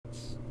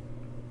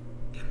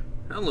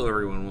Hello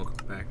everyone,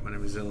 welcome back. My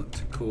name is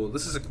Cool.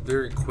 This is a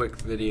very quick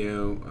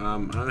video.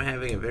 I'm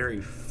having a very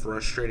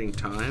frustrating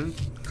time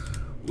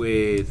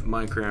with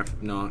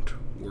Minecraft not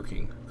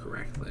working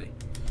correctly.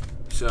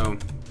 So,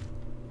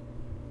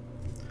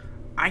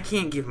 I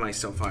can't give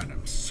myself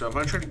items. So if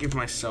I try to give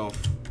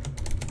myself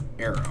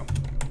arrow,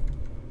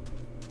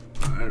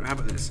 how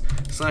about this?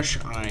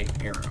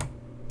 /I arrow.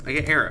 I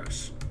get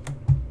arrows.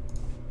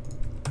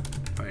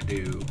 If I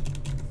do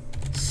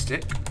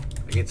stick,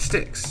 I get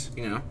sticks,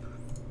 you know.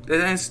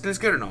 That's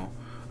good and all.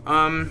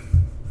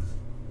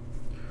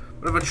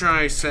 What if I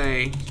try,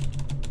 say,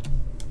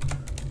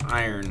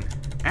 iron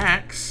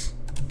axe,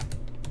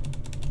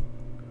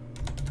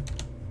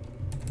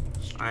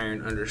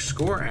 iron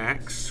underscore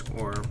axe,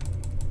 or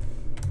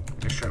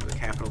let's try with a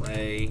capital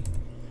A,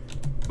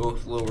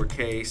 both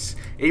lowercase.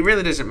 It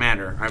really doesn't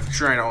matter. I've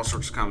tried all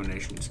sorts of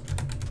combinations.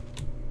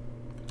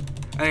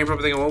 And you're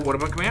probably thinking, well, what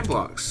about command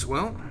blocks?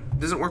 Well, it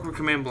doesn't work with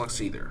command blocks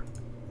either.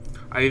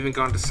 I've even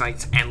gone to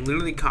sites and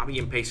literally copy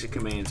and pasted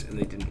commands and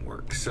they didn't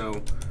work.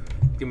 So,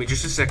 give me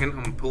just a second.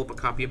 I'm going to pull up a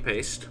copy and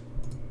paste.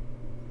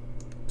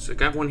 So, I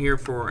got one here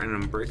for an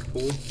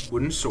unbreakable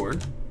wooden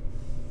sword.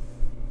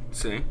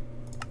 Let's see.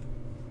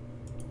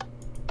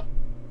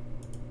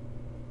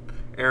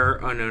 Error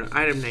unknown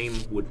item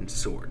name wooden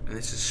sword. And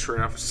this is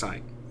straight off a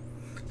site.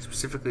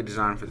 Specifically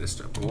designed for this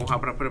stuff. Well, how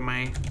about I put in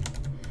my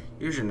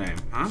username,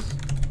 huh?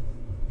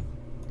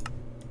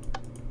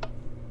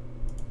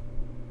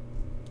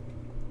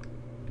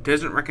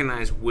 Doesn't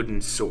recognize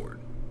wooden sword.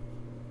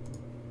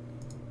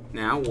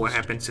 Now, what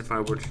happens if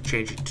I were to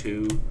change it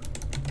to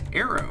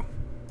arrow?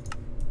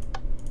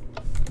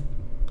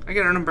 I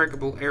get an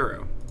unbreakable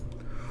arrow.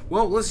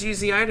 Well, let's use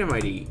the item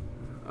ID.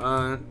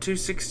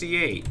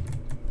 268.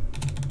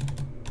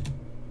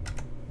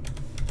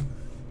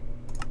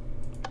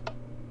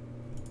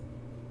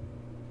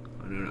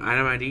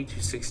 Item ID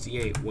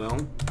 268.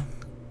 Well,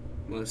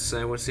 let's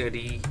say what's the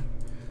ID?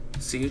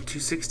 See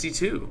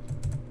 262.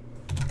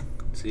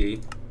 See.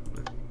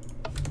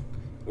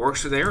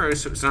 Works with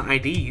arrows, so it's not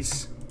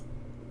IDs.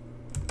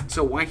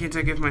 So why can't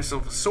I give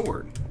myself a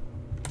sword?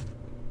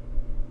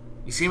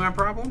 You see my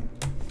problem?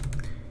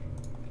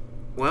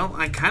 Well,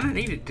 I kind of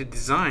need it to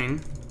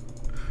design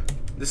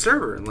the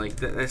server. Like,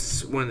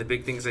 that's one of the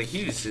big things I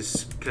use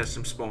is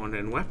custom spawned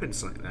and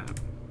weapons like that.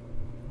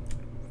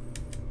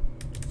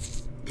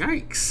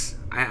 Yikes.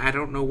 I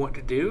don't know what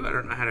to do. I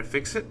don't know how to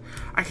fix it.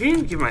 I can't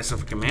even give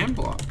myself a command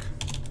block.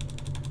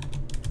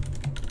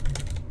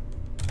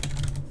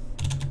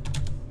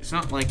 It's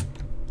not like,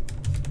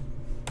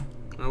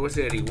 what's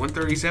the ID?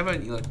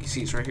 137? You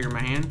see it's right here in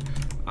my hand.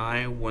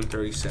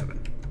 I-137.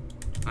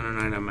 I don't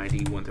know item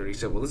ID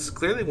 137. Well, this is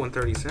clearly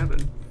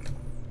 137.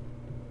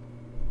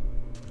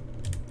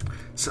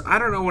 So I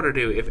don't know what to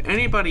do. If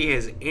anybody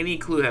has any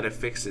clue how to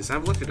fix this,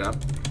 I've looked it up.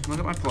 Look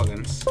at my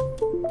plugins.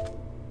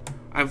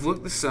 I've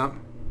looked this up.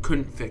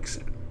 Couldn't fix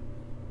it.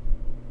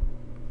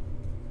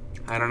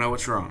 I don't know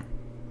what's wrong.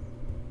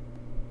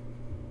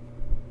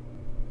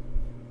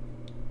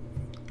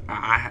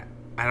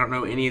 I don't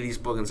know any of these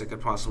plugins that could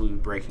possibly be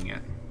breaking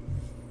it.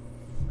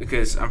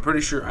 Because I'm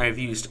pretty sure I've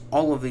used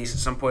all of these at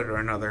some point or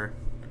another,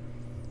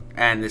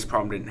 and this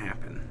problem didn't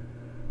happen.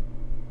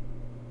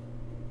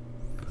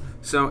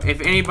 So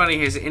if anybody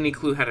has any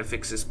clue how to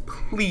fix this,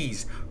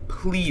 please,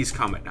 please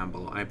comment down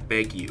below. I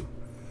beg you.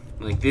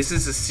 Like, this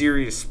is a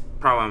serious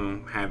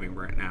problem I'm having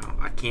right now.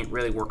 I can't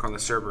really work on the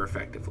server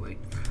effectively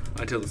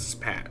until this is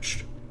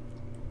patched.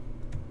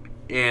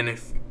 And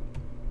if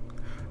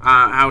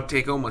I'll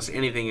take almost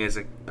anything as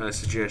a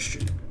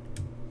suggestion.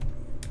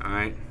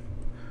 Alright?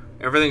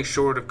 Everything's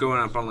short of going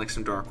up on like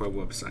some dark web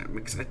website.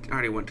 Because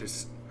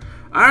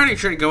I already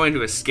tried to go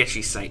into a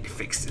sketchy site to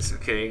fix this,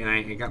 okay? And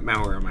I got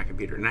malware on my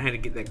computer. And I had to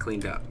get that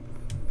cleaned up.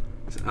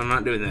 So I'm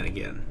not doing that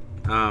again.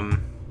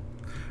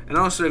 And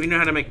also, if you know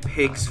how to make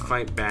pigs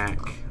fight back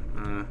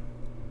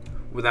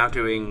without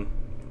doing,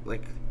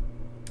 like,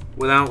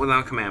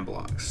 without command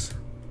blocks.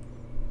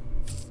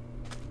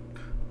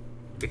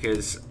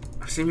 Because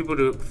I've seen people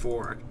do it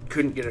before. I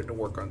couldn't get it to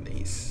work on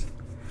these.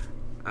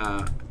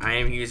 I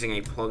am using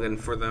a plugin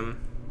for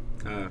them,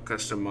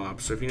 custom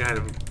mobs. So if you know how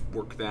to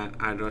work that,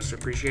 I'd also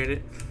appreciate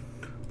it.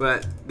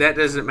 But that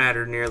doesn't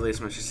matter nearly as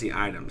much as the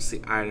items.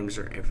 The items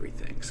are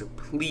everything. So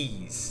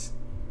please,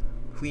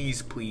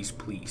 please, please,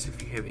 please,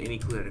 if you have any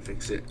clue how to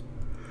fix it,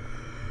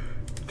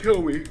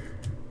 tell me.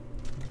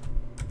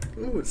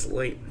 Oh, it's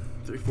late.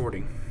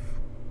 3:40.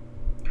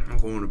 I'm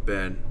going to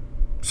bed.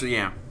 So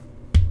yeah,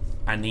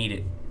 I need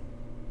it.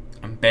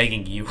 I'm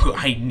begging you,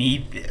 I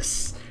need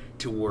this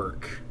to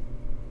work.